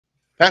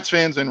Pats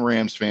fans and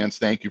Rams fans,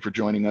 thank you for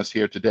joining us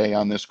here today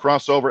on this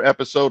crossover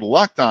episode,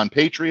 Locked On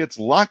Patriots,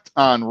 Locked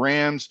On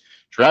Rams.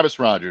 Travis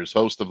Rogers,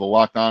 host of the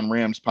Locked On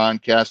Rams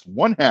podcast,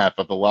 one half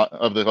of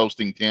the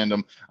hosting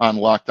tandem on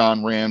Locked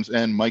On Rams,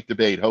 and Mike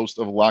Debate, host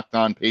of Locked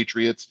On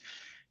Patriots.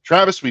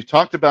 Travis, we've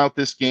talked about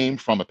this game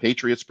from a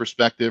Patriots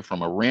perspective,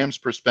 from a Rams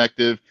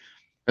perspective.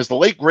 As the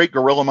late, great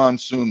Gorilla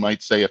Monsoon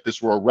might say, if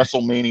this were a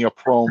WrestleMania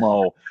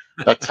promo,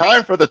 the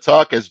time for the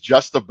talk has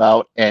just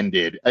about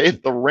ended.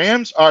 If the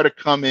Rams are to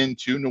come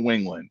into New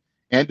England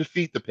and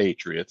defeat the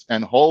Patriots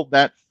and hold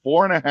that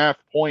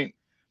 4.5-point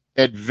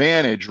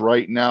advantage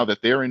right now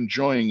that they're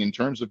enjoying in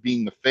terms of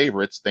being the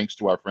favorites, thanks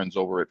to our friends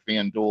over at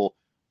FanDuel,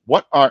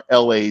 what are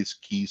LA's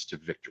keys to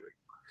victory?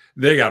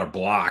 They got a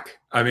block.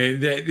 I mean,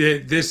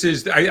 this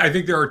is, I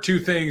think there are two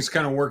things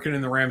kind of working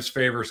in the Rams'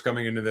 favors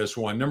coming into this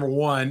one. Number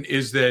one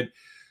is that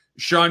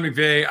Sean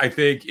McVay, I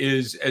think,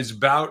 is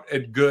about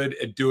as good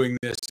at doing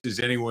this as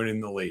anyone in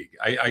the league.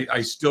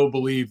 I still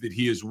believe that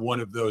he is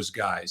one of those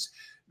guys.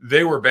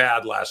 They were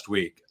bad last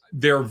week.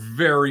 They're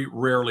very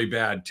rarely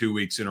bad 2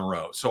 weeks in a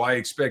row. So I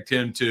expect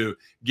him to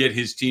get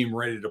his team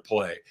ready to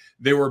play.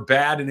 They were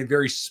bad in a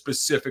very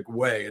specific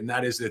way, and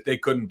that is that they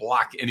couldn't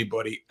block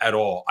anybody at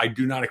all. I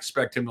do not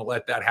expect him to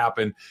let that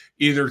happen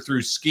either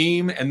through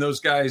scheme and those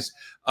guys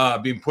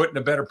being put in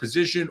a better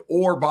position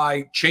or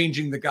by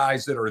changing the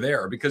guys that are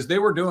there, because they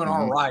were doing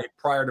all right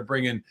prior to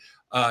bringing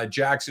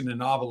Jackson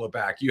and Avila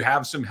back. You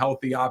have some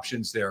healthy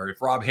options there. If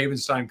Rob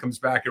Havenstein comes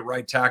back at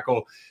right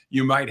tackle,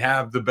 you might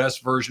have the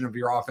best version of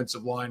your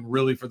offensive line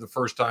really for the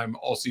first time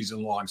all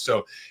season long.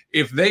 So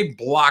if they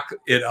block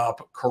it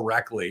up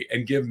correctly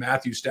and give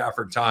Matthew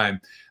Stafford time,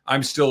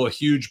 I'm still a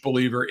huge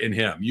believer in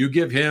him. You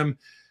give him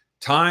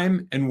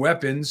time and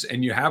weapons,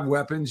 and you have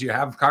weapons. You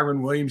have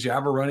Kyron Williams. You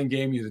have a running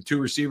game. You have the two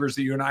receivers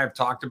that you and I have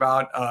talked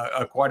about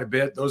quite a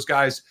bit. Those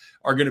guys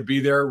are going to be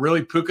there.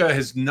 Really, Puka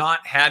has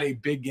not had a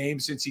big game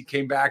since he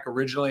came back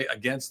originally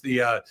against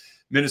the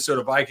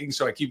Minnesota Vikings,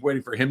 so I keep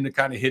waiting for him to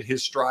kind of hit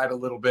his stride a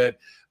little bit.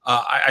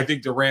 I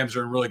think the Rams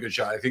are in really good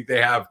shot. I think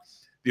they have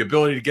the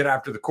ability to get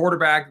after the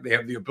quarterback. They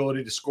have the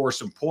ability to score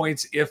some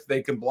points if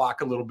they can block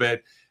a little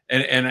bit,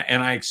 and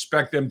I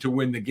expect them to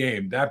win the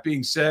game. That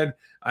being said,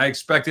 I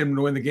expect him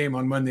to win the game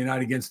on Monday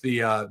night against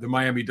the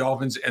Miami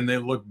Dolphins, and they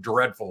look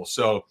dreadful.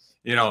 So,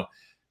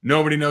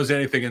 nobody knows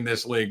anything in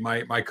this league.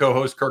 My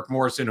co-host, Kirk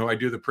Morrison, who I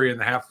do the pre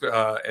and half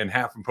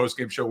and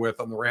post-game show with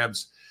on the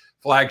Rams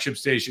flagship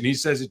station, he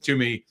says it to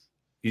me.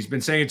 He's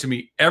been saying it to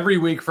me every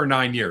week for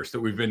 9 years that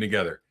we've been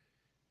together.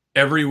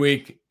 Every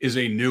week is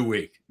a new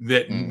week.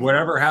 That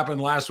whatever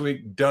happened last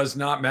week does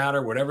not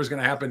matter. Whatever's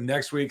going to happen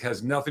next week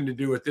has nothing to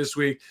do with this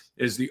week.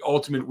 It is the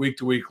ultimate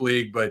week-to-week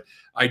league, but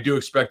I do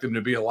expect them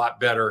to be a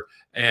lot better,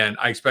 and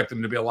I expect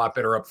them to be a lot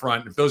better up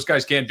front. If those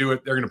guys can't do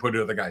it, they're going to put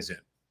other guys in.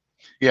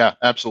 Yeah,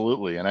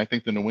 absolutely. And I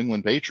think the New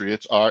England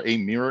Patriots are a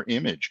mirror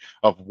image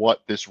of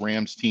what this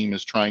Rams team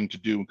is trying to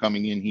do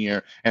coming in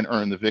here and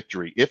earn the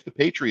victory. If the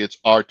Patriots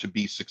are to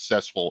be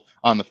successful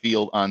on the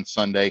field on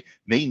Sunday,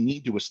 they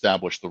need to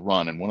establish the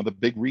run. And one of the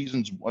big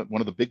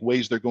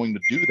ways they're going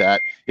to do that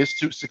is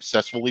to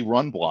successfully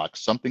run block,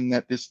 something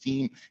that this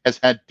team has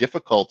had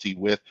difficulty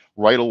with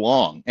right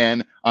along.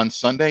 And on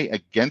Sunday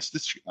against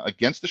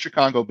the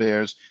Chicago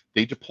Bears,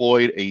 they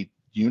deployed a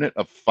unit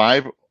of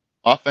 5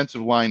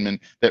 offensive linemen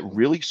that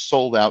really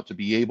sold out to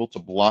be able to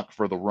block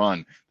for the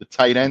run. The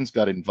tight ends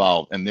got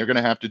involved, and they're going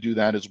to have to do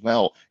that as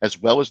well as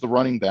the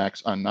running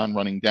backs on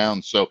non-running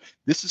downs. So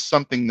this is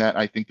something that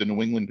I think the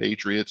New England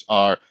Patriots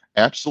are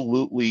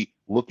absolutely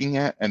looking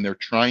at, and they're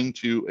trying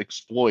to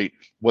exploit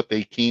what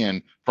they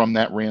can from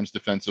that Rams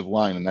defensive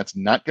line. And that's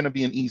not going to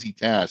be an easy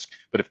task.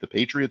 But if the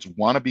Patriots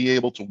want to be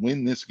able to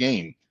win this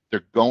game,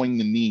 they're going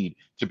to need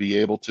to be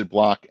able to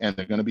block, and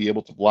they're going to be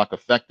able to block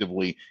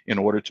effectively in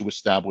order to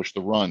establish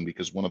the run,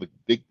 because one of the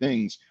big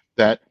things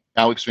that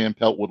Alex Van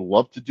Pelt would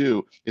love to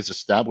do is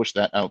establish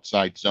that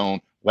outside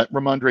zone. Let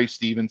Ramondre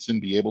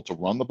Stevenson be able to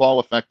run the ball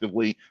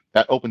effectively.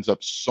 That opens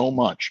up so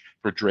much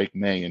for Drake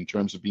May in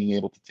terms of being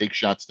able to take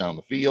shots down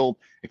the field,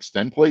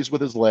 extend plays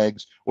with his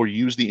legs, or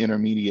use the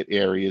intermediate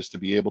areas to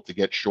be able to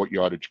get short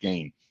yardage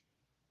gain.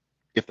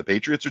 If the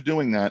Patriots are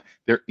doing that,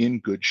 they're in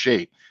good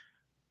shape.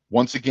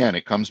 Once again,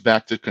 it comes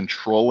back to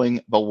controlling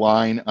the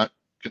line of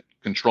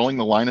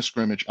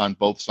scrimmage on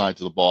both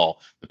sides of the ball.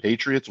 The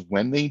Patriots,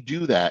 when they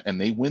do that and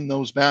they win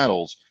those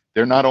battles,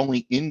 they're not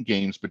only in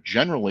games, but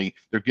generally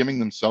they're giving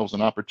themselves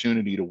an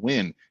opportunity to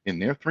win. In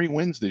their 3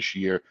 wins this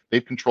year,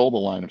 they've controlled the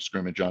line of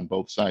scrimmage on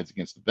both sides,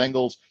 against the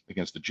Bengals,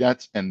 against the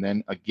Jets, and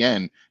then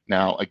again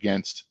now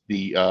against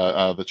the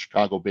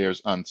Chicago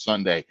Bears on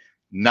Sunday.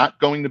 Not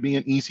going to be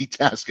an easy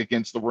task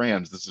against the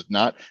Rams. This is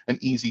not an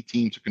easy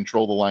team to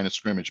control the line of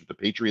scrimmage, but the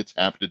Patriots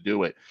have to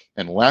do it.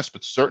 And last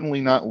but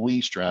certainly not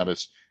least,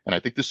 Travis, and I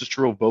think this is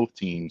true of both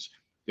teams,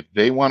 If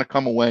they want to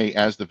come away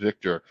as the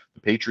victor,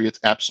 the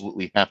Patriots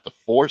absolutely have to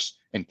force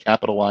and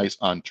capitalize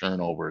on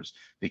turnovers.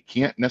 They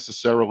can't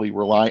necessarily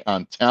rely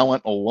on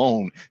talent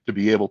alone to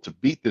be able to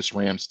beat this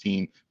Rams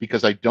team,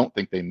 because I don't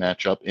think they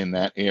match up in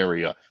that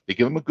area. They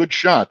give them a good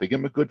shot, they give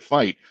them a good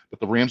fight, but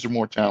the Rams are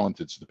more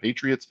talented. So the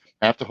Patriots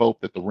have to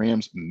hope that the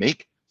Rams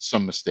make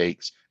some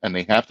mistakes, and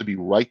they have to be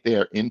right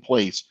there in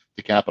place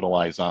to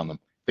capitalize on them.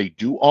 If they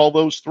do all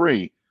those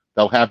three,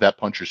 they'll have that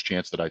puncher's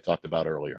chance that I talked about earlier.